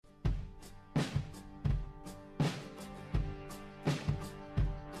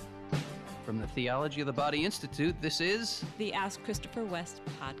Theology of the Body Institute. This is the Ask Christopher West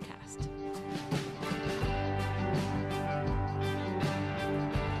podcast.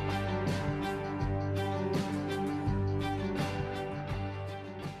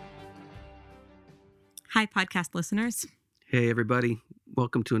 Hi, podcast listeners. Hey, everybody.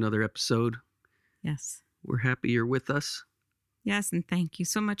 Welcome to another episode. Yes. We're happy you're with us. Yes, and thank you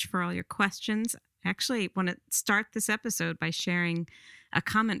so much for all your questions. I actually want to start this episode by sharing a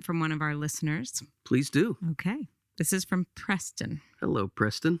comment from one of our listeners. Please do. Okay. This is from Preston. Hello,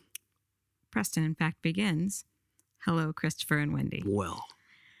 Preston. Preston, in fact, begins, "Hello, Christopher and Wendy. Well.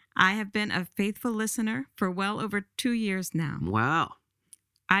 I have been a faithful listener for well over 2 years now. Wow.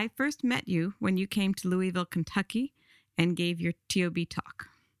 I first met you when you came to Louisville, Kentucky, and gave your TOB talk.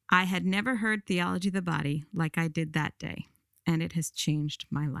 I had never heard Theology of the Body like I did that day, and it has changed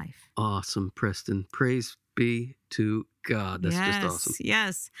my life." Awesome, Preston. Praise be to God. That's just awesome.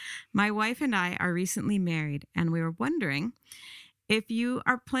 Yes. My wife and I are recently married, and we were wondering if you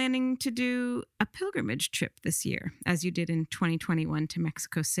are planning to do a pilgrimage trip this year, as you did in 2021 to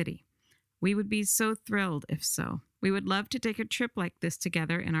Mexico City. We would be so thrilled if so. We would love to take a trip like this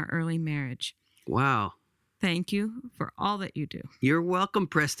together in our early marriage. Wow. Thank you for all that you do. You're welcome,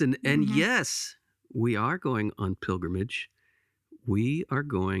 Preston. And yes, we are going on pilgrimage. We are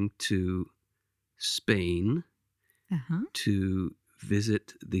going to Spain to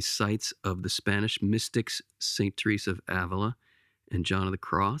visit the sites of the Spanish mystics, St. Teresa of Avila and John of the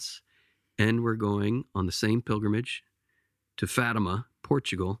Cross. And we're going on the same pilgrimage to Fatima,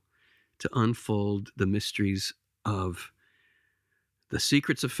 Portugal, to unfold the mysteries of the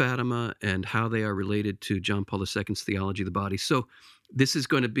secrets of Fatima and how they are related to John Paul II's Theology of the Body. So this is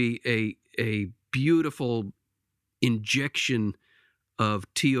going to be a beautiful injection of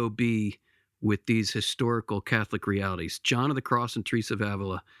TOB with these historical Catholic realities. John of the Cross and Teresa of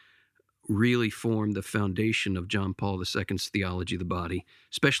Avila really formed the foundation of John Paul II's Theology of the Body,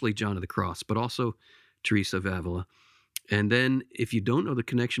 especially John of the Cross, but also Teresa of Avila. And then if you don't know the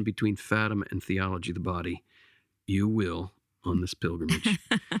connection between Fatima and Theology of the Body, you will on this pilgrimage.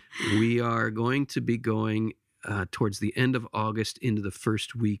 We are going to be going towards the end of August into the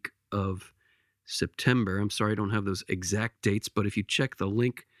first week of September. I'm sorry I don't have those exact dates, but if you check the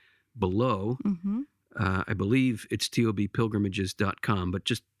link below, I believe it's tobpilgrimages.com, but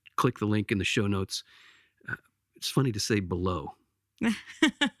just click the link in the show notes. It's funny to say below.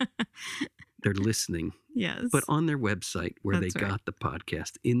 They're listening. Yes. But on their website where That's they right. got the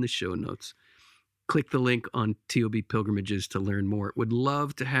podcast, in the show notes, click the link on TOB Pilgrimages to learn more. Would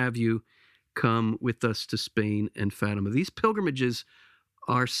love to have you come with us to Spain and Fatima. These pilgrimages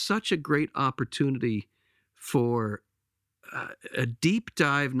are such a great opportunity for a deep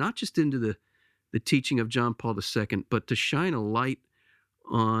dive, not just into the teaching of John Paul II, but to shine a light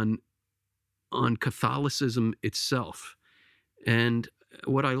on Catholicism itself. And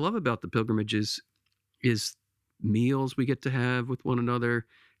what I love about the pilgrimages is meals we get to have with one another,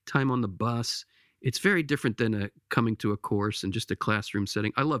 time on the bus. It's very different than coming to a course and just a classroom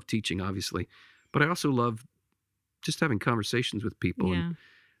setting. I love teaching, obviously, but I also love just having conversations with people. Yeah.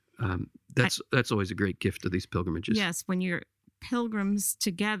 And that's always a great gift of these pilgrimages. Yes, when you're pilgrims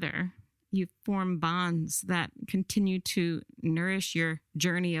together, you form bonds that continue to nourish your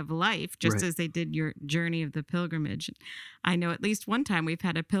journey of life, just Right. as they did your journey of the pilgrimage. I know at least one time we've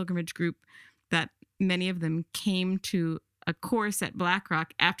had a pilgrimage group that many of them came to a course at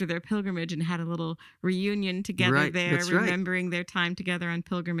Blackrock after their pilgrimage and had a little reunion together Right, there, that's right. remembering their time together on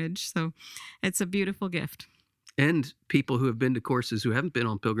pilgrimage. So it's a beautiful gift. And people who have been to courses who haven't been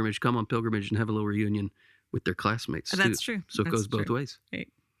on pilgrimage come on pilgrimage and have a little reunion with their classmates. That's too. true. So it That's goes both true. ways. Right.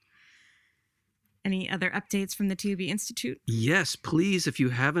 Any other updates from the TOB Institute? Yes, please, if you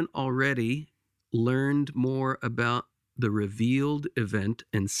haven't already learned more about the Revealed event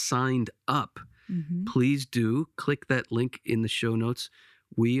and signed up, please do click that link in the show notes.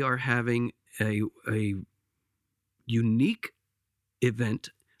 We are having a unique event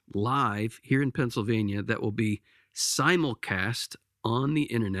live here in Pennsylvania that will be simulcast on the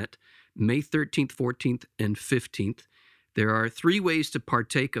internet May 13th, 14th, and 15th. There are 3 ways to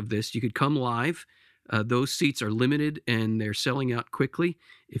partake of this. You could come live. Those seats are limited and they're selling out quickly.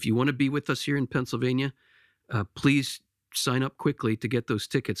 If you want to be with us here in Pennsylvania, please sign up quickly to get those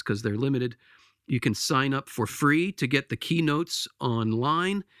tickets because they're limited. You can sign up for free to get the keynotes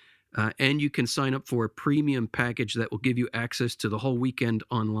online, and you can sign up for a premium package that will give you access to the whole weekend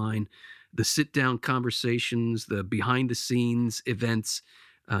online, the sit-down conversations, the behind-the-scenes events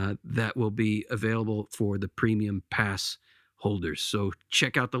that will be available for the premium pass holders. So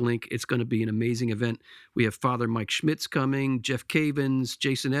check out the link. It's going to be an amazing event. We have Father Mike Schmitz coming, Jeff Cavins,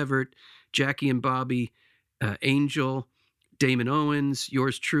 Jason Everett, Jackie and Bobby, Angel, Damon Owens,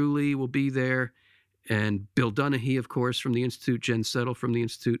 yours truly will be there, and Bill Dunahee, of course, from the Institute, Jen Settle from the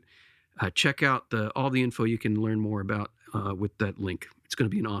Institute. Check out all the info you can learn more about with that link. It's going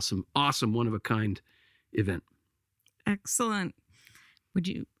to be an awesome, one-of-a-kind event. Excellent. Would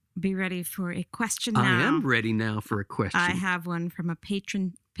you be ready for a question now? I am ready now for a question. I have one from a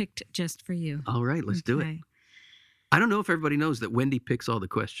patron picked just for you. All right, let's do it. I don't know if everybody knows that Wendy picks all the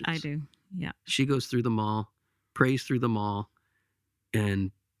questions. I do, yeah. She goes through them all, prays through them all,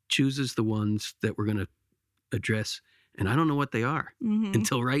 and chooses the ones that we're going to address. And I don't know what they are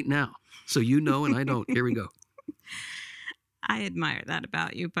until right now. So you know and I don't. Here we go. I admire that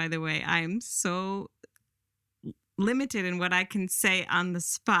about you, by the way. I am so limited in what I can say on the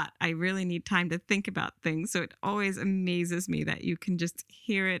spot. I really need time to think about things. So it always amazes me that you can just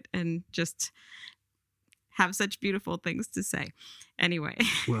hear it and just have such beautiful things to say. Anyway.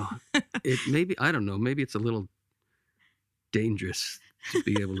 Well, maybe it's a little dangerous to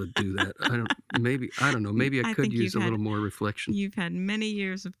be able to do that. I don't know. Maybe I could use a little more reflection. You've had many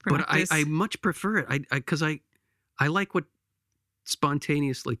years of practice. But I much prefer it. Because I like what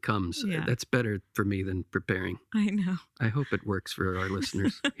spontaneously comes. Yeah. That's better for me than preparing. I know. I hope it works for our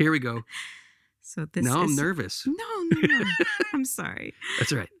listeners. Here we go. So this now I'm nervous. No. I'm sorry.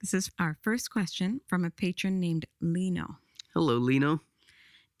 That's all right. This is our first question from a patron named Lino. Hello, Lino.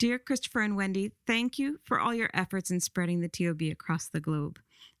 Dear Christopher and Wendy, thank you for all your efforts in spreading the TOB across the globe.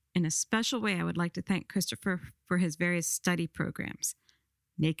 In a special way, I would like to thank Christopher for his various study programs.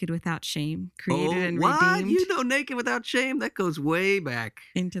 Naked Without Shame, created and redeemed. You know Naked Without Shame? That goes way back.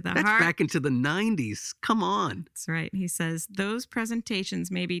 Into the That's heart. back into the 90s. Come on. That's right. He says, those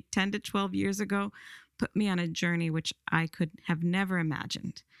presentations maybe 10 to 12 years ago put me on a journey which I could have never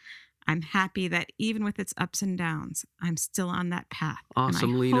imagined. I'm happy that even with its ups and downs, I'm still on that path.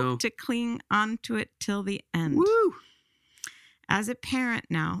 Awesome, and I Lino. hope to cling onto it till the end. Woo! As a parent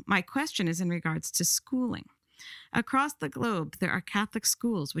now, my question is in regards to schooling. Across the globe, there are Catholic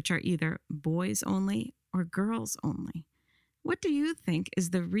schools which are either boys only or girls only. What do you think is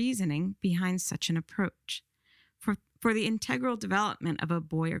the reasoning behind such an approach? For the integral development of a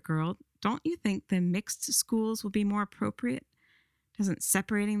boy or girl, don't you think the mixed schools will be more appropriate? Doesn't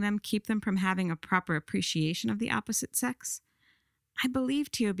separating them keep them from having a proper appreciation of the opposite sex? I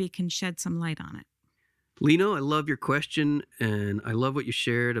believe TOB can shed some light on it. Lino, I love your question, and I love what you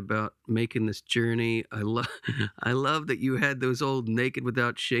shared about making this journey. I love that you had those old Naked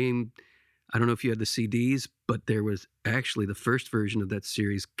Without Shame. I don't know if you had the CDs, but there was actually the first version of that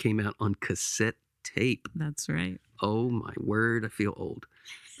series came out on cassette tape. That's right. Oh, my word. I feel old.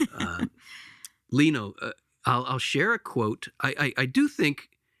 Lino, I'll share a quote. I do think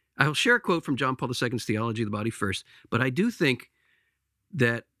I'll share a quote from John Paul II's Theology of the Body first, but I do think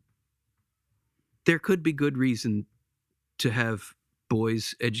that there could be good reason to have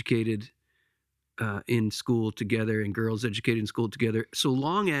boys educated in school together and girls educated in school together, so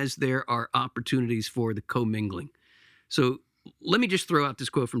long as there are opportunities for the commingling. So let me just throw out this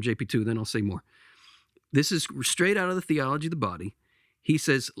quote from JP2, then I'll say more. This is straight out of the Theology of the Body. He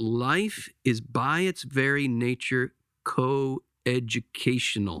says, life is by its very nature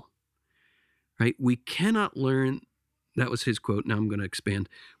co-educational, right? We cannot learn, that was his quote, now I'm going to expand.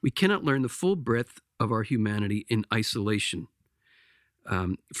 We cannot learn the full breadth of our humanity in isolation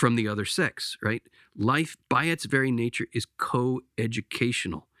from the other sex, right? Life by its very nature is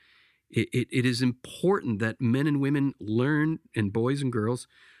co-educational. It is important that men and women learn, and boys and girls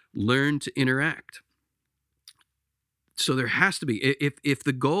learn to interact. So there has to be, if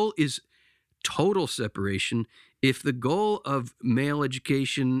the goal is total separation, if the goal of male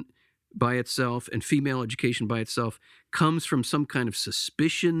education by itself and female education by itself comes from some kind of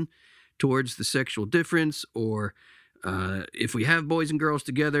suspicion towards the sexual difference, or if we have boys and girls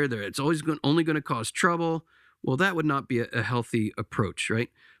together, it's always only going to cause trouble, well, that would not be a healthy approach,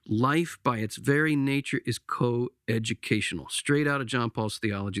 right? Life by its very nature is co-educational, straight out of John Paul's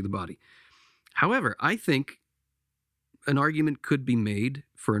Theology of the Body. However, I think an argument could be made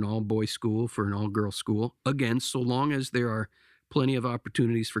for an all-boys school, for an all-girls school, again, so long as there are plenty of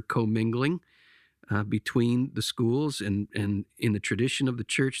opportunities for commingling between the schools, and in the tradition of the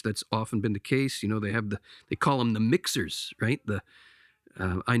church, that's often been the case. You know, they call them the mixers, right?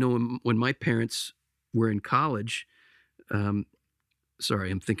 I know when my parents were in college,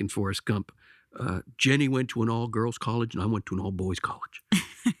 sorry, I'm thinking Forrest Gump. Jenny went to an all-girls college, and I went to an all-boys college.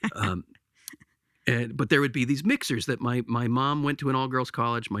 But there would be these mixers that my mom went to an all-girls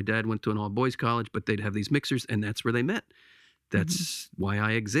college, my dad went to an all-boys college, but they'd have these mixers, and that's where they met. That's why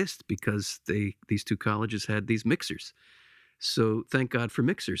I exist, because these two colleges had these mixers. So thank God for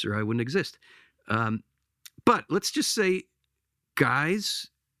mixers, or I wouldn't exist. But let's just say guys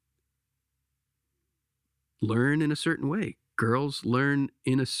learn in a certain way. Girls learn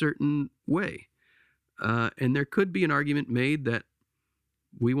in a certain way. And there could be an argument made that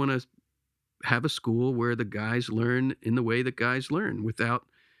we want to have a school where the guys learn in the way that guys learn without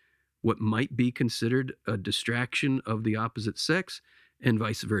what might be considered a distraction of the opposite sex, and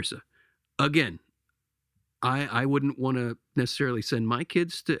vice versa. Again, I wouldn't want to necessarily send my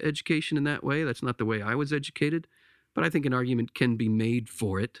kids to education in that way. That's not the way I was educated. But I think an argument can be made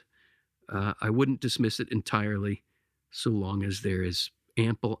for it. I wouldn't dismiss it entirely, so long as there is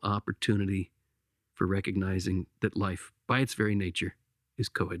ample opportunity for recognizing that life, by its very nature, is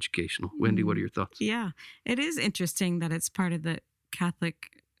coeducational. Wendy, what are your thoughts? Yeah, it is interesting that it's part of the Catholic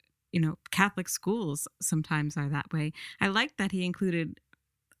schools sometimes are that way. I like that he included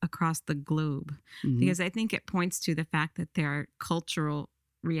across the globe, because I think it points to the fact that there are cultural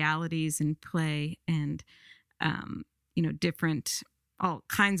realities in play and, different, all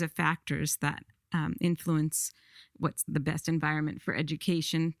kinds of factors that influence what's the best environment for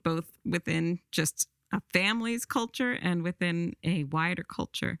education, both within just a family's culture and within a wider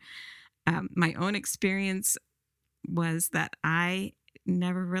culture. My own experience was that I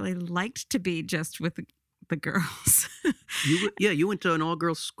never really liked to be just with the girls. You went to an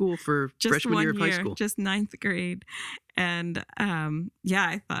all-girls school for just freshman year of high school. Just ninth grade. And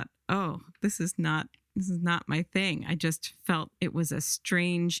I thought, this is not my thing. I just felt it was a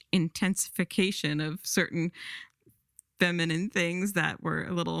strange intensification of certain feminine things that were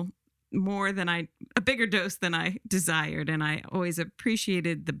a little more than a bigger dose than I desired. And I always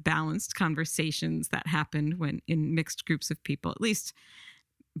appreciated the balanced conversations that happened when in mixed groups of people, at least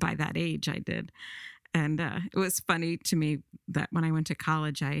by that age I did. And it was funny to me that when I went to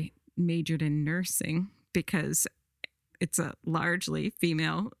college, I majored in nursing because it's a largely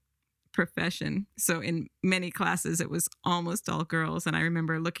female profession. So in many classes, it was almost all girls. And I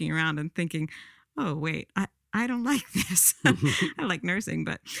remember looking around and thinking, oh, wait, I don't like this. I like nursing.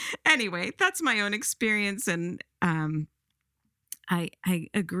 But anyway, that's my own experience. And I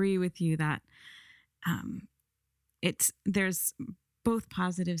agree with you that there's both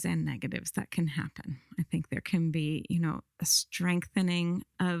positives and negatives that can happen. I think there can be, a strengthening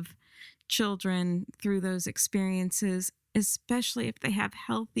of children through those experiences, especially if they have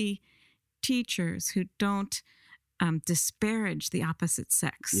healthy teachers who don't disparage the opposite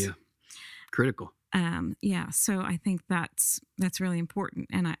sex. Yeah, critical. So I think that's really important.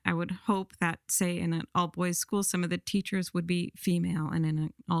 And I would hope that, say, in an all-boys school, some of the teachers would be female, and in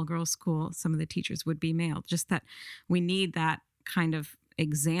an all-girls school, some of the teachers would be male. Just that we need that kind of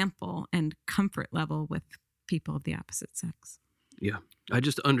example and comfort level with people of the opposite sex. Yeah. I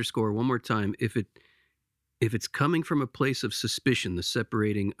just underscore one more time, if it's coming from a place of suspicion, the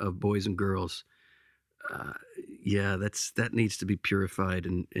separating of boys and girls, that needs to be purified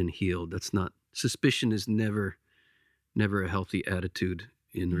and healed. Suspicion is never a healthy attitude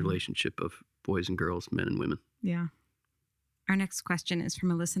in the relationship of boys and girls, men and women. Yeah. Our next question is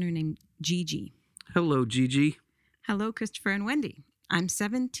from a listener named Gigi. Hello, Gigi. Hello, Christopher and Wendy. I'm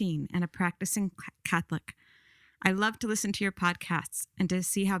 17 and a practicing Catholic. I love to listen to your podcasts and to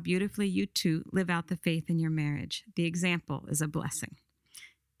see how beautifully you two live out the faith in your marriage. The example is a blessing.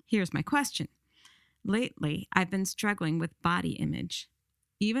 Here's my question. Lately, I've been struggling with body image.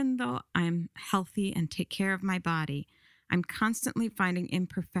 Even though I'm healthy and take care of my body, I'm constantly finding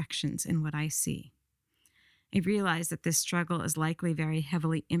imperfections in what I see. I realize that this struggle is likely very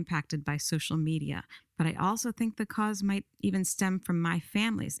heavily impacted by social media, but I also think the cause might even stem from my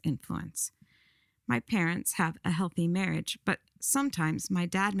family's influence. My parents have a healthy marriage, but sometimes my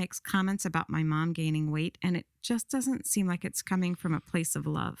dad makes comments about my mom gaining weight, and it just doesn't seem like it's coming from a place of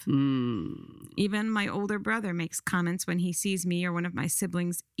love. Even my older brother makes comments when he sees me or one of my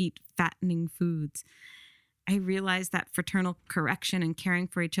siblings eat fattening foods. I realize that fraternal correction and caring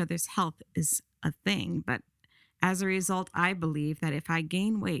for each other's health is a thing, but as a result, I believe that if I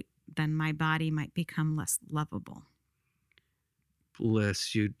gain weight, then my body might become less lovable.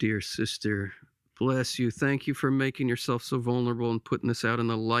 Bless you, dear sister. Bless you. Thank you for making yourself so vulnerable and putting this out in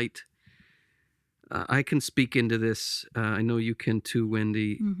the light. I can speak into this. I know you can too,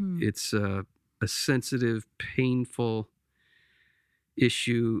 Wendy. Mm-hmm. It's a sensitive, painful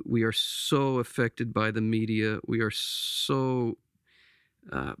issue. We are so affected by the media. We are so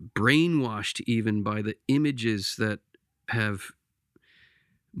brainwashed even by the images that have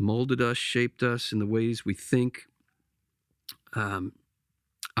molded us, shaped us in the ways we think.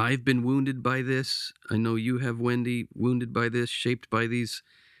 I've been wounded by this. I know you have, Wendy, wounded by this, shaped by these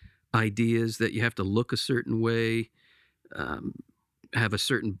ideas that you have to look a certain way. um, have a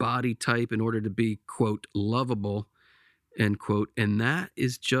certain body type in order to be, quote, lovable, end quote. And that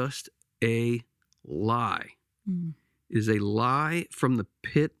is just a lie. It is a lie from the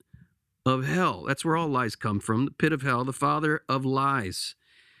pit of hell. That's where all lies come from, the pit of hell, the father of lies.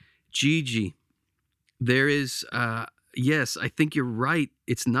 Gigi, there is, yes, I think you're right.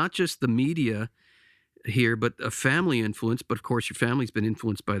 It's not just the media here, but a family influence. But of course, your family's been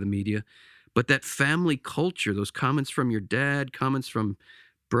influenced by the media. But that family culture, those comments from your dad, comments from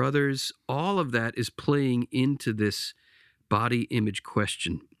brothers, all of that is playing into this body image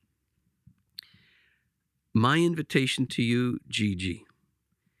question. My invitation to you, Gigi,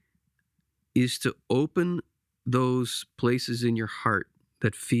 is to open those places in your heart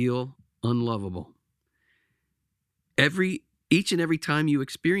that feel unlovable. Each and every time you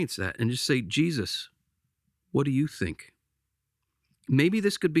experience that, and just say, Jesus, what do you think? Maybe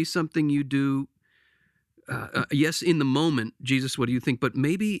this could be something you do, yes, in the moment, Jesus, what do you think? But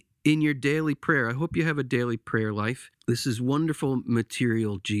maybe in your daily prayer. I hope you have a daily prayer life. This is wonderful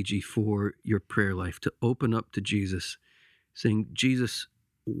material, Gigi, for your prayer life, to open up to Jesus, saying, Jesus,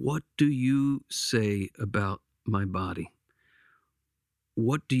 what do you say about my body?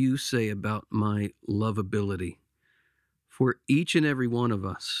 What do you say about my lovability? For each and every one of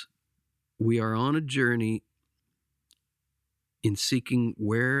us, we are on a journey in seeking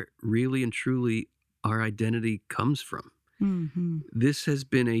where really and truly our identity comes from. Mm-hmm. This has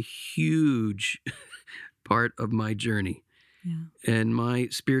been a huge part of my journey. Yeah. And my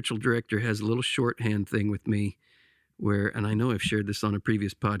spiritual director has a little shorthand thing with me where, and I know I've shared this on a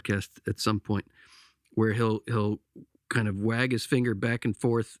previous podcast at some point, where he'll kind of wag his finger back and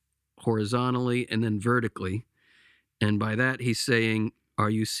forth horizontally and then vertically. And by that, he's saying, are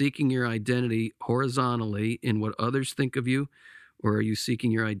you seeking your identity horizontally in what others think of you? Or are you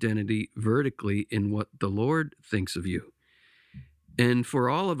seeking your identity vertically in what the Lord thinks of you? And for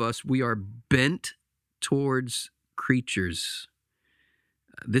all of us, we are bent towards creatures.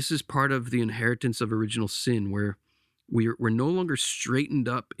 This is part of the inheritance of original sin, where we're no longer straightened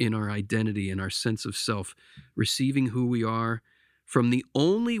up in our identity and our sense of self, receiving who we are from the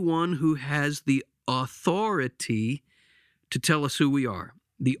only one who has the authority to tell us who we are.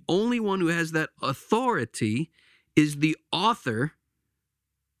 The only one who has that authority is the author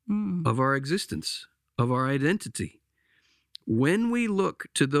of our existence, of our identity. When we look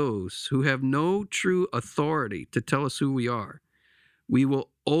to those who have no true authority to tell us who we are, we will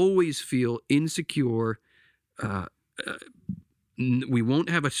always feel insecure. We won't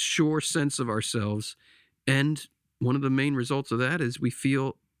have a sure sense of ourselves. And one of the main results of that is we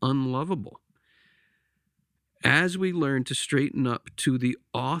feel unlovable. As we learn to straighten up to the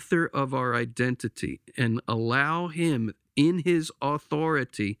author of our identity and allow him in his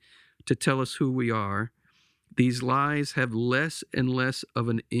authority to tell us who we are, these lies have less and less of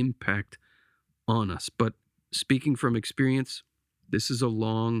an impact on us. But speaking from experience, this is a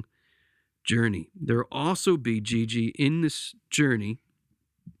long journey. There will also be, Gigi, in this journey,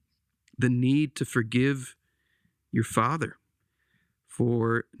 the need to forgive your father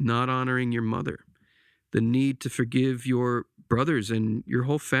for not honoring your mother, the need to forgive your brothers and your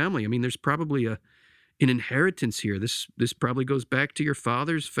whole family. I mean, there's probably an inheritance here. This probably goes back to your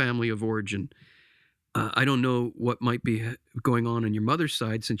father's family of origin. I don't know what might be going on your mother's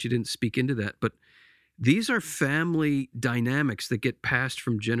side, since you didn't speak into that, but these are family dynamics that get passed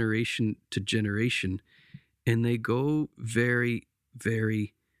from generation to generation, and they go very,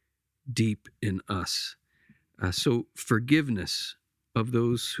 very deep in us. So forgiveness of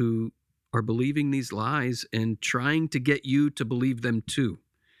those who are believing these lies and trying to get you to believe them too.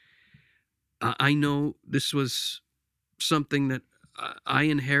 I know this was something that I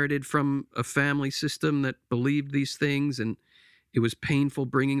inherited from a family system that believed these things, and it was painful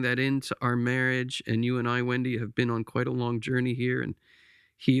bringing that into our marriage. And you and I, Wendy, have been on quite a long journey here and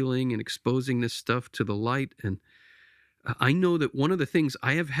healing and exposing this stuff to the light. And I know that one of the things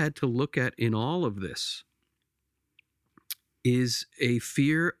I have had to look at in all of this is a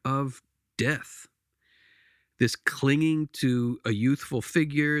fear of death. This clinging to a youthful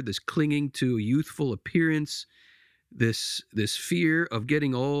figure, this clinging to a youthful appearance, this fear of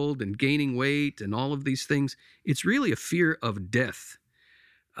getting old and gaining weight and all of these things. It's really a fear of death.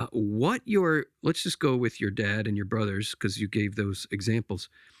 Let's just go with your dad and your brothers, because you gave those examples.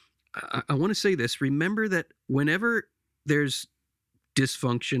 I want to say this. Remember that whenever there's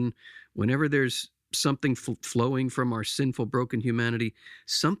dysfunction, whenever there's something flowing from our sinful, broken humanity,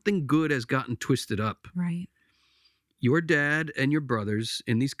 something good has gotten twisted up. Right. Your dad and your brothers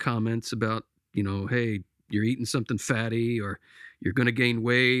in these comments about, hey, you're eating something fatty, or you're going to gain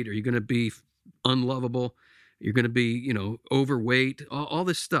weight, or you're going to be unlovable. You're going to be, overweight, all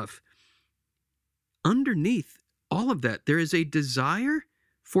this stuff. Underneath all of that, there is a desire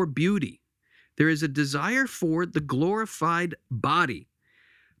for beauty. There is a desire for the glorified body.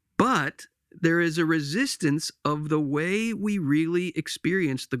 But there is a resistance of the way we really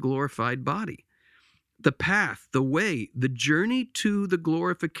experience the glorified body. The path, the way, the journey to the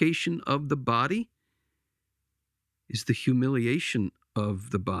glorification of the body is the humiliation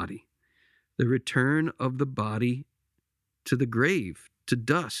of the body, the return of the body to the grave, to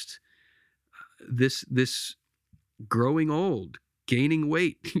dust. This growing old, gaining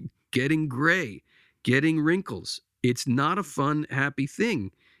weight, getting gray, getting wrinkles. It's not a fun, happy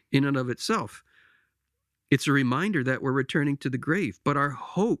thing in and of itself. It's a reminder that we're returning to the grave. But our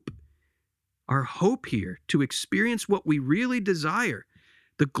hope here to experience what we really desire,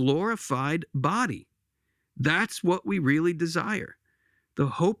 the glorified body, that's what we really desire. The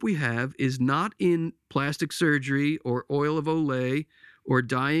hope we have is not in plastic surgery or oil of Olay or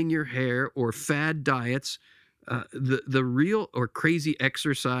dyeing your hair or fad diets, the real or crazy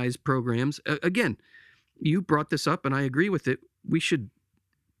exercise programs. Again, you brought this up and I agree with it. We should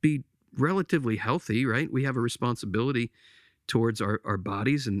be relatively healthy, right? We have a responsibility towards our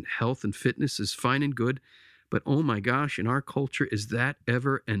bodies, and health and fitness is fine and good. But oh my gosh, in our culture, is that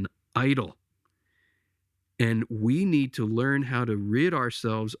ever an idol? And we need to learn how to rid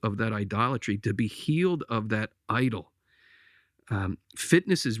ourselves of that idolatry, to be healed of that idol.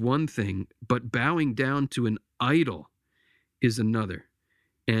 Fitness is one thing, but bowing down to an idol is another.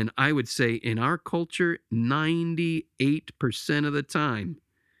 And I would say in our culture, 98% of the time,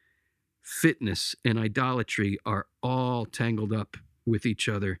 fitness and idolatry are all tangled up with each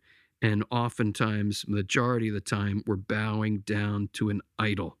other. And oftentimes, majority of the time, we're bowing down to an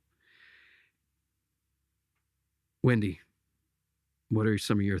idol. Wendy, what are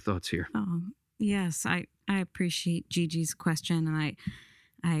some of your thoughts here? Yes, I appreciate Gigi's question, and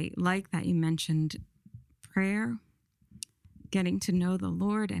I like that you mentioned prayer, getting to know the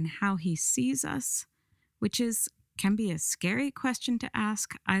Lord and how he sees us, which can be a scary question to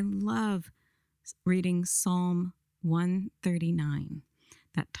ask. I love reading Psalm 139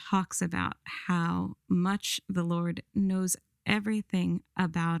 that talks about how much the Lord knows everything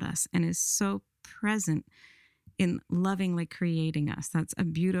about us and is so present in lovingly creating us. That's a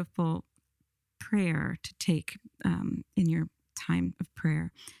beautiful prayer to take in your time of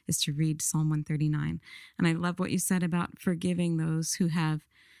prayer, is to read Psalm 139. And I love what you said about forgiving those who have,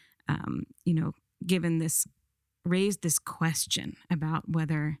 raised this question about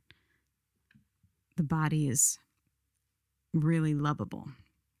whether the body is really lovable,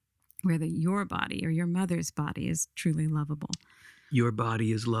 whether your body or your mother's body is truly lovable. Your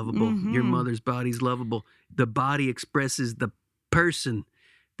body is lovable. Mm-hmm. Your mother's body is lovable. The body expresses the person.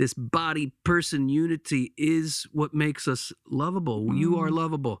 This body-person unity is what makes us lovable. Mm. You are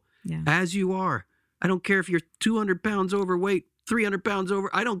lovable as you are. I don't care if you're 200 pounds overweight, 300 pounds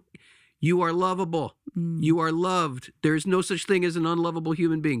over. You are lovable. Mm. You are loved. There is no such thing as an unlovable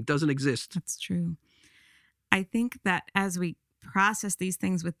human being. Doesn't exist. That's true. I think that as we process these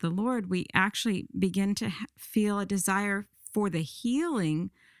things with the Lord, we actually begin to feel a desire for the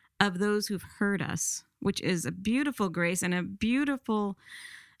healing of those who've hurt us, which is a beautiful grace and a beautiful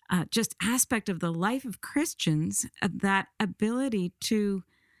just aspect of the life of Christians, that ability to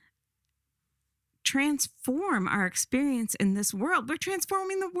transform our experience in this world. We're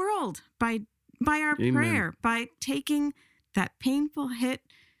transforming the world by our Amen. Prayer, by taking that painful hit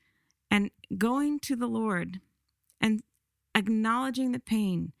and going to the Lord and acknowledging the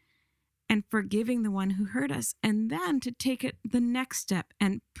pain and forgiving the one who hurt us, and then to take it the next step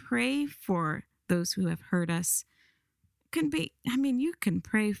and pray for those who have hurt us. You can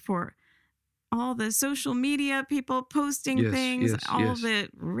pray for all the social media people posting things, all the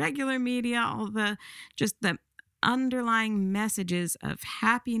regular media, all the underlying messages of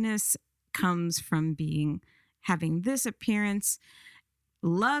happiness comes from having this appearance.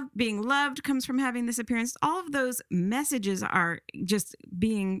 Being loved comes from having this appearance. All of those messages are just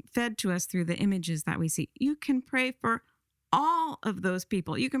being fed to us through the images that we see. You can pray for all of those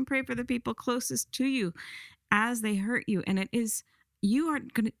people. You can pray for the people closest to you as they hurt you. And you are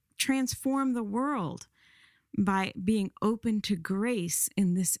going to transform the world by being open to grace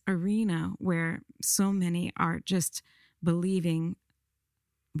in this arena where so many are just believing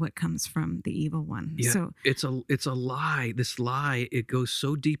what comes from the evil one. Yeah, so it's a lie. This lie, it goes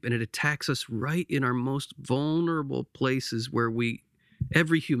so deep and it attacks us right in our most vulnerable places where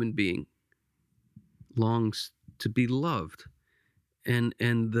every human being longs to be loved. And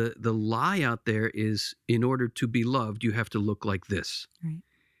the lie out there is, in order to be loved, you have to look like this. Right.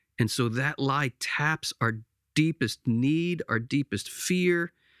 And so that lie taps our deepest need, our deepest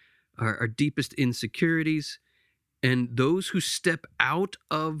fear, our deepest insecurities. And those who step out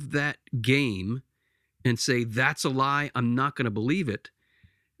of that game and say, that's a lie, I'm not going to believe it,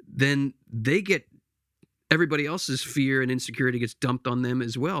 then everybody else's fear and insecurity gets dumped on them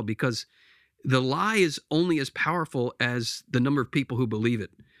as well, because the lie is only as powerful as the number of people who believe it.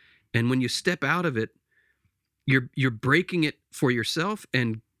 And when you step out of it, you're breaking it for yourself,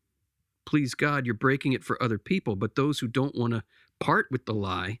 and please God, you're breaking it for other people. But those who don't want to part with the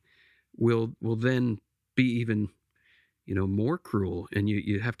lie will then be even more cruel, and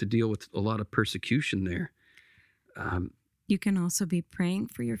you have to deal with a lot of persecution there. You can also be praying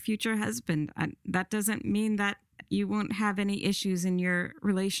for your future husband. That doesn't mean that you won't have any issues in your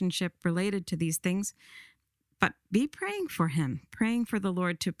relationship related to these things, but be praying for him, praying for the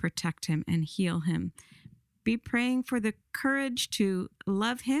Lord to protect him and heal him. Be praying for the courage to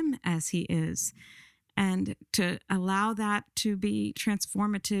love him as he is, and to allow that to be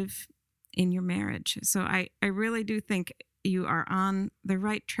transformative in your marriage. So I really do think you are on the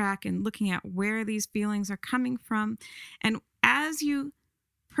right track in looking at where these feelings are coming from. And as you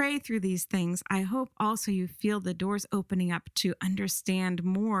pray through these things, I hope also you feel the doors opening up to understand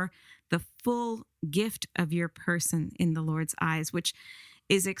more the full gift of your person in the Lord's eyes, which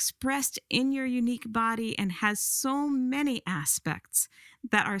is expressed in your unique body and has so many aspects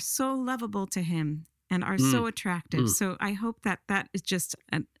that are so lovable to him and are so attractive. So I hope that is just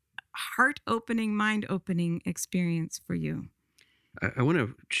a heart-opening, mind-opening experience for you. I want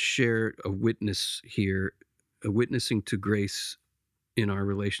to share a witness here, a witnessing to grace in our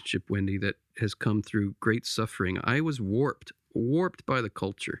relationship, Wendy, that has come through great suffering. I was warped by the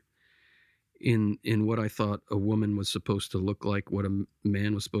culture in what I thought a woman was supposed to look like, what a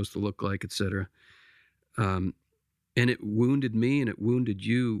man was supposed to look like, etc. And it wounded me, and it wounded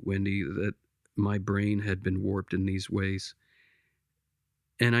you, Wendy, that my brain had been warped in these ways.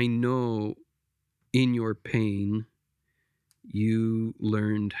 And I know in your pain, you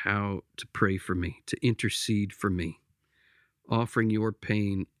learned how to pray for me, to intercede for me, offering your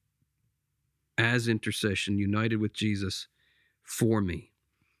pain as intercession, united with Jesus for me.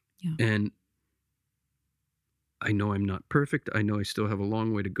 Yeah. And I know I'm not perfect. I know I still have a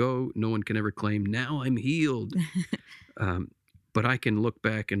long way to go. No one can ever claim, now I'm healed. But I can look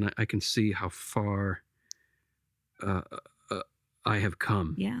back and I can see how far I have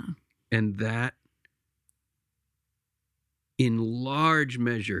come. Yeah. And that, in large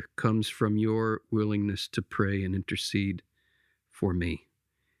measure, comes from your willingness to pray and intercede for me.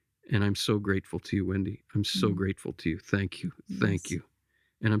 And I'm so grateful to you, Wendy. I'm so grateful to you. Thank you. Thank you.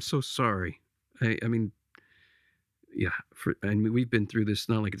 And I'm so sorry. I mean, we've been through this.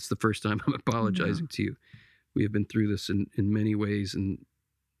 Not like it's the first time I'm apologizing to you. We have been through this in many ways and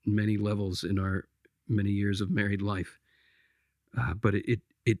many levels in our many years of married life. But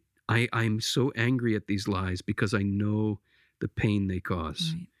I'm so angry at these lies because I know the pain they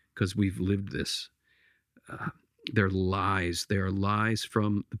cause, because we've lived this. They're lies. They are lies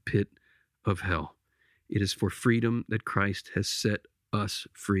from the pit of hell. It is for freedom that Christ has set us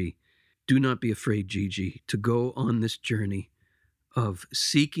free. Do not be afraid, Gigi, to go on this journey of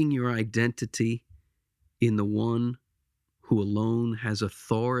seeking your identity in the one who alone has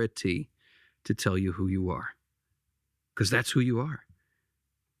authority to tell you who you are. Because that's who you are.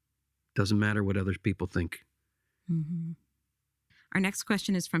 Doesn't matter what other people think. Mm-hmm. Our next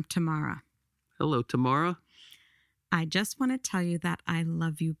question is from Tamara. Hello, Tamara. I just want to tell you that I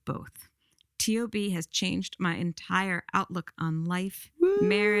love you both. TOB has changed my entire outlook on life, whoop,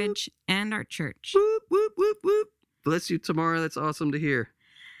 marriage, and our church. Whoop, whoop, whoop, whoop. Bless you, Tamara. That's awesome to hear.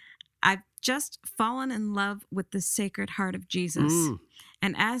 I've just fallen in love with the Sacred Heart of Jesus.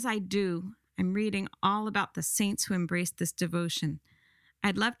 And as I do, I'm reading all about the saints who embraced this devotion.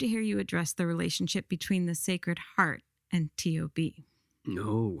 I'd love to hear you address the relationship between the Sacred Heart and TOB.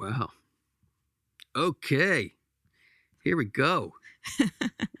 Oh, wow. Okay. Here we go.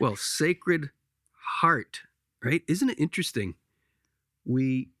 Well, Sacred Heart, right? Isn't it interesting?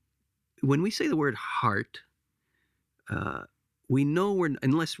 When we say the word heart, we know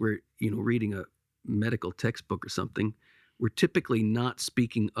unless we're reading a medical textbook or something, we're typically not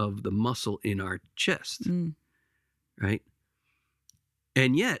speaking of the muscle in our chest, right?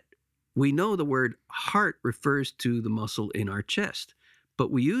 And yet, we know the word heart refers to the muscle in our chest. But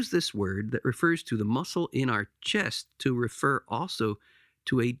we use this word that refers to the muscle in our chest to refer also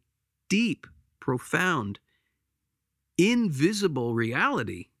to a deep, profound, invisible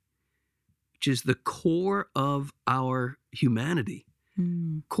reality, which is the core of our humanity.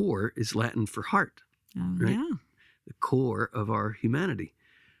 Core is Latin for heart, right? Yeah. The core of our humanity.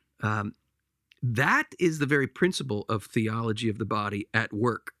 That is the very principle of theology of the body at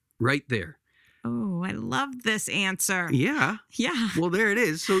work, right there. Oh, I love this answer. Yeah. Yeah. Well, there it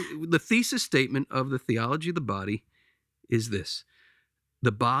is. So the thesis statement of the theology of the body is this: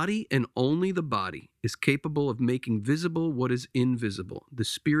 the body, and only the body, is capable of making visible what is invisible, the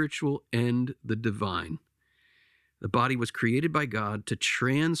spiritual and the divine. The body was created by God to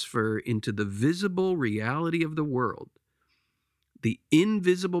transfer into the visible reality of the world the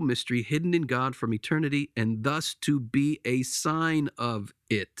invisible mystery hidden in God from eternity, and thus to be a sign of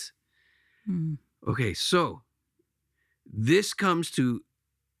it. Okay, so this comes to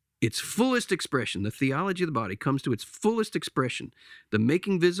its fullest expression. The theology of the body comes to its fullest expression. The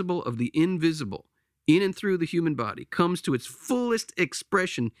making visible of the invisible in and through the human body comes to its fullest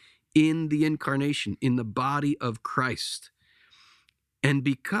expression in the incarnation, in the body of Christ. And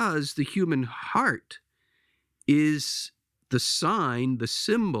because the human heart is the sign, the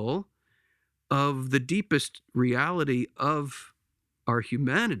symbol of the deepest reality of our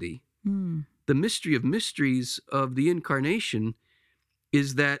humanity, the mystery of mysteries of the incarnation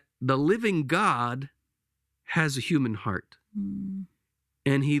is that the living God has a human heart,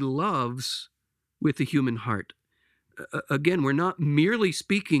 and he loves with a human heart. Again, we're not merely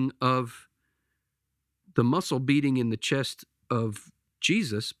speaking of the muscle beating in the chest of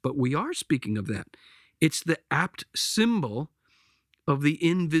Jesus, but we are speaking of that. It's the apt symbol of the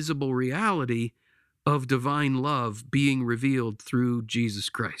invisible reality of divine love being revealed through Jesus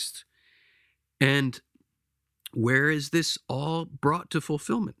Christ. And where is this all brought to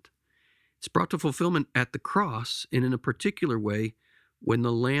fulfillment? It's brought to fulfillment at the cross, and in a particular way when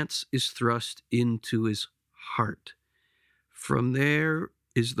the lance is thrust into his heart. From there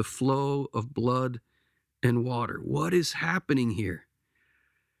is the flow of blood and water. What is happening here?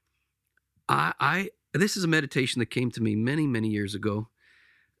 This is a meditation that came to me many, many years ago,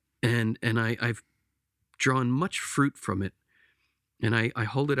 and I've drawn much fruit from it, and I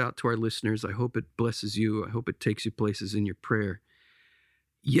hold it out to our listeners. I hope it blesses you. I hope it takes you places in your prayer.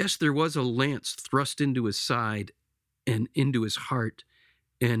 Yes, there was a lance thrust into his side and into his heart,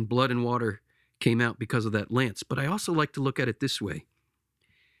 and blood and water came out because of that lance. But I also like to look at it this way,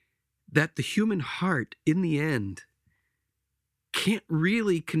 that the human heart, in the end, can't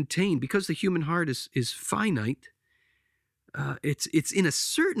really contain, because the human heart is finite. It's in a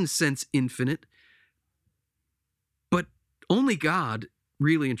certain sense infinite, but only God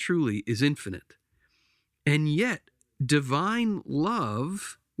really and truly is infinite. And yet, divine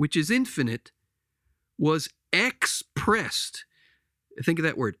love, which is infinite, was expressed. Think of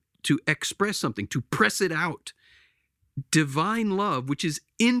that word, to express something, to press it out. Divine love, which is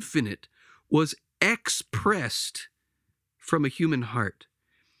infinite, was expressed from a human heart.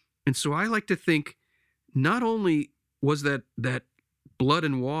 And so I like to think, not only was that blood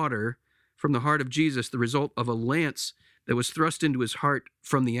and water from the heart of Jesus the result of a lance that was thrust into his heart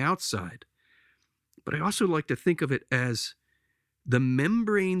from the outside, but I also like to think of it as the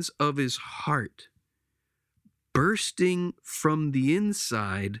membranes of his heart bursting from the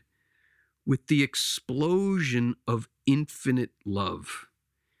inside with the explosion of infinite love.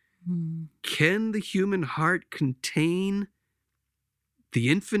 Can the human heart contain the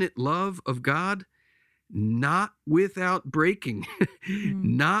infinite love of God? Not without breaking,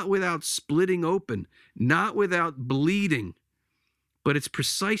 not without splitting open, not without bleeding. But it's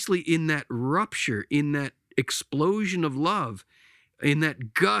precisely in that rupture, in that explosion of love, in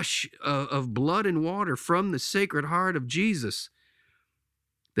that gush of blood and water from the Sacred Heart of Jesus,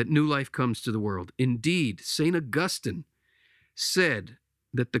 that new life comes to the world. Indeed, St. Augustine said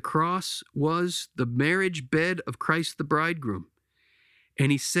that the cross was the marriage bed of Christ the bridegroom. And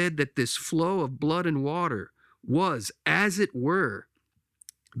he said that this flow of blood and water was, as it were,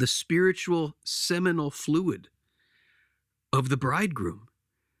 the spiritual seminal fluid of the bridegroom.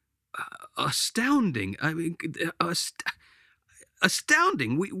 Astounding. I mean,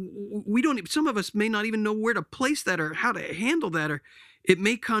 astounding. We don't. Some of us may not even know where to place that or how to handle that, or it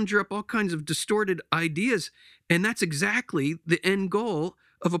may conjure up all kinds of distorted ideas. And that's exactly the end goal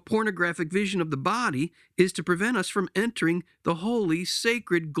of a pornographic vision of the body, is to prevent us from entering the holy,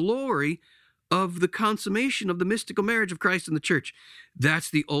 sacred glory of the consummation of the mystical marriage of Christ and the church.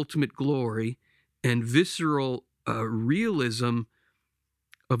 That's the ultimate glory and visceral realism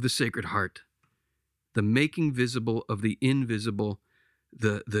of the Sacred Heart, the making visible of the invisible,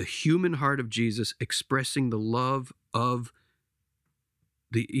 the human heart of Jesus expressing the love of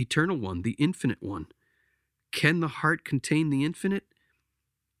the eternal one, the infinite one. Can the heart contain the infinite?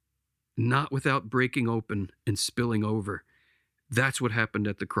 Not without breaking open and spilling over. That's what happened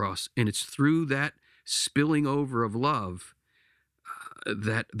at the cross. And it's through that spilling over of love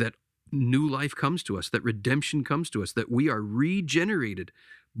that new life comes to us, that redemption comes to us, that we are regenerated,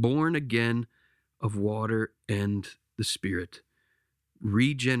 born again of water and the Spirit,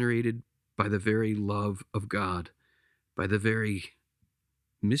 regenerated by the very love of God, by the very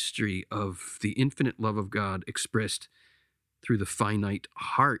mystery of the infinite love of God expressed through the finite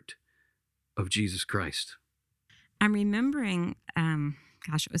heart of Jesus Christ. I'm remembering,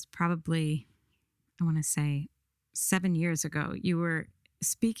 it was probably, I want to say 7 years ago, you were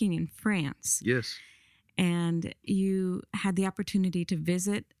speaking in France. Yes. And you had the opportunity to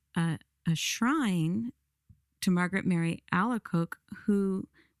visit a shrine to Margaret Mary Alacoque, who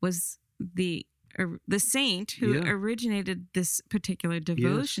was the saint who originated this particular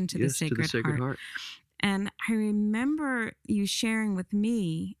devotion to the Sacred Heart. And I remember you sharing with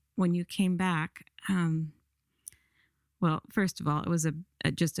me when you came back. Well, first of all, it was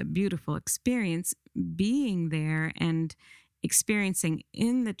just a beautiful experience being there and experiencing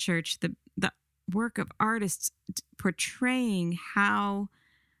in the church the work of artists portraying how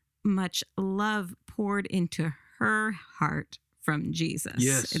much love poured into her heart from Jesus.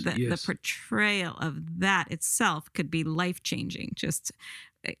 Yes, the portrayal of that itself could be life-changing, just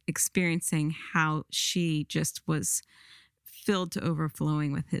experiencing how she just was filled to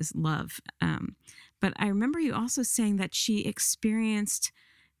overflowing with his love. But I remember you also saying that she experienced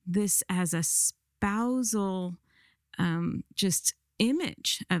this as a spousal just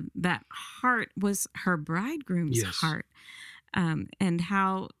image of that heart was her bridegroom's heart. And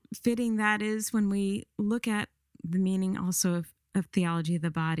how fitting that is when we look at the meaning also of theology of the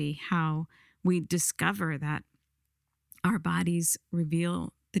body, how we discover that our bodies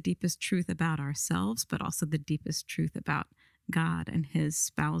reveal the deepest truth about ourselves, but also the deepest truth about God and his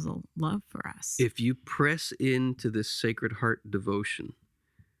spousal love for us. If you press into this Sacred Heart devotion,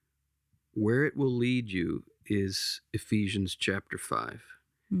 where it will lead you is Ephesians chapter 5,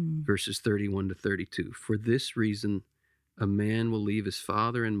 verses 31 to 32. For this reason, a man will leave his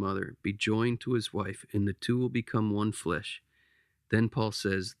father and mother, be joined to his wife, and the two will become one flesh. Then Paul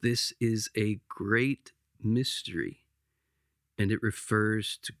says, this is a great mystery, and it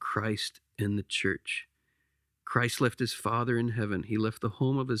refers to Christ and the church. Christ left his Father in heaven. He left the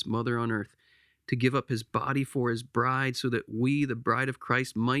home of his mother on earth to give up his body for his bride so that we, the bride of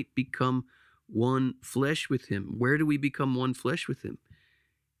Christ, might become one flesh with him. Where do we become one flesh with him?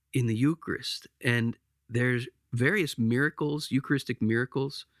 In the Eucharist. And there's various miracles, Eucharistic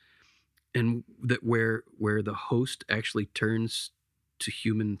miracles, and that where the host actually turns to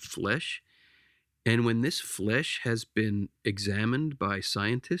human flesh. And when this flesh has been examined by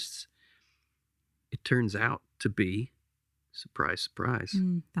scientists, it turns out to be, surprise, surprise,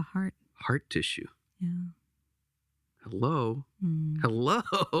 the heart. Heart tissue. Yeah. Hello. Hello.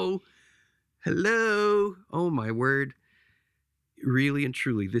 Oh, my word. Really and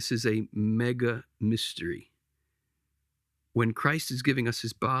truly, this is a mega mystery. When Christ is giving us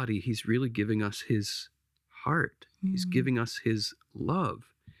his body, he's really giving us his heart. He's giving us his love.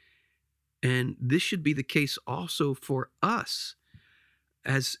 And this should be the case also for us.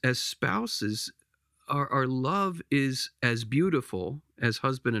 As spouses, our love is as beautiful as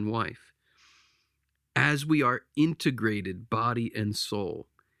husband and wife, as we are integrated body and soul,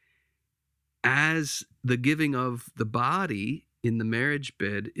 as the giving of the body in the marriage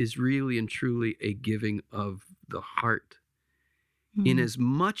bed is really and truly a giving of the heart. In as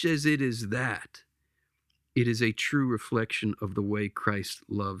much as it is that, it is a true reflection of the way Christ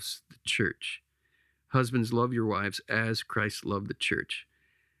loves the church. Husbands, love your wives as Christ loved the church.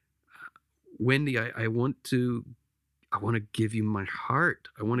 Wendy, I want to give you my heart.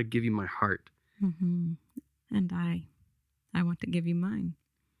 I want to give you my heart. Mm-hmm. And I want to give you mine.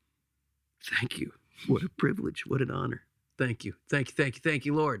 Thank you. What a privilege. What an honor. Thank you. Thank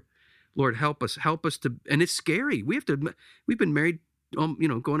you, Lord. Lord, help us to, and it's scary. We've been married,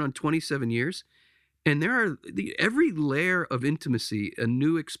 going on 27 years. And there are every layer of intimacy, a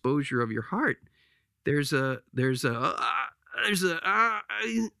new exposure of your heart. It's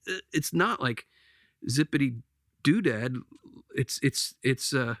not like zippity doodad. It's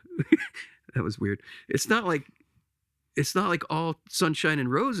that was weird. It's not like all sunshine and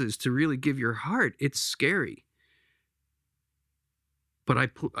roses to really give your heart. It's scary.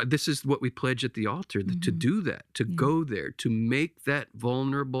 But this is what we pledge at the altar, to do that, to go there, to make that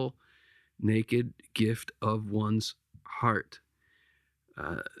vulnerable, naked gift of one's heart.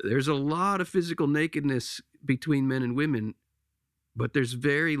 There's a lot of physical nakedness between men and women, but there's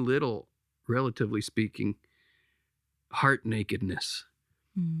very little, relatively speaking, heart nakedness.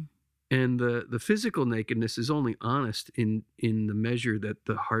 And the physical nakedness is only honest in the measure that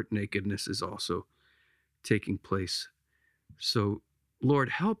the heart nakedness is also taking place. So Lord,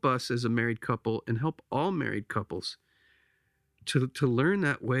 help us as a married couple and help all married couples to learn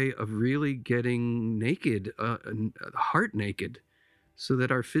that way of really getting naked, heart naked, so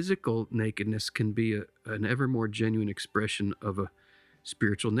that our physical nakedness can be an ever more genuine expression of a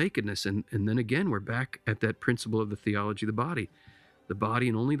spiritual nakedness. And then again, we're back at that principle of the theology of the body. The body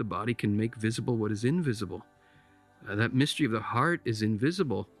and only the body can make visible what is invisible. That mystery of the heart is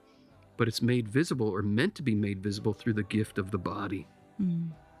invisible, but it's made visible or meant to be made visible through the gift of the body.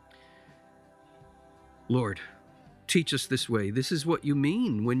 Lord, teach us this way. This is what you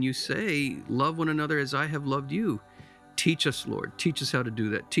mean when you say, love one another as I have loved you. Teach us, Lord. Teach us how to do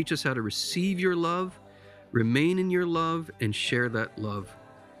that. Teach us how to receive your love, remain in your love, and share that love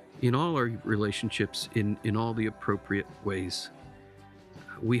in all our relationships in all the appropriate ways.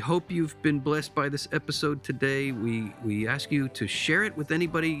 We hope you've been blessed by this episode today. We ask you to share it with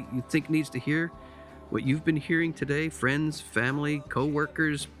anybody you think needs to hear what you've been hearing today, friends, family,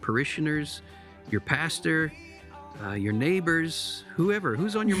 co-workers, parishioners, your pastor, your neighbors,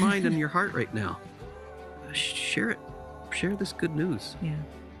 who's on your mind and your heart right now. Share it. Share this good news. Yeah.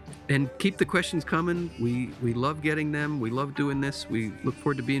 And keep the questions coming. We love getting them. We love doing this. We look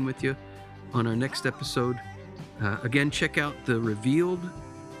forward to being with you on our next episode. Again, check out the Revealed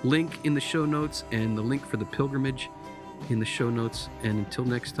link in the show notes and the link for the pilgrimage in the show notes. And until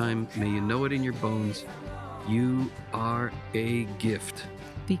next time, may you know it in your bones. You are a gift.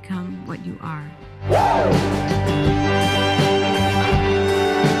 Become what you are.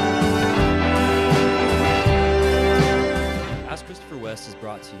 Ask Christopher West is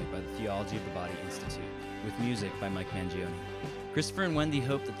brought to you by the Theology of the Body Institute, with music by Mike Mangione. Christopher and Wendy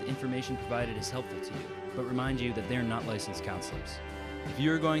hope that the information provided is helpful to you, but remind you that they are not licensed counselors. If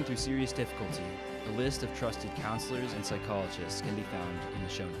you are going through serious difficulty, a list of trusted counselors and psychologists can be found in the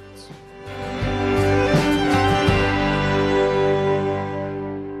show notes.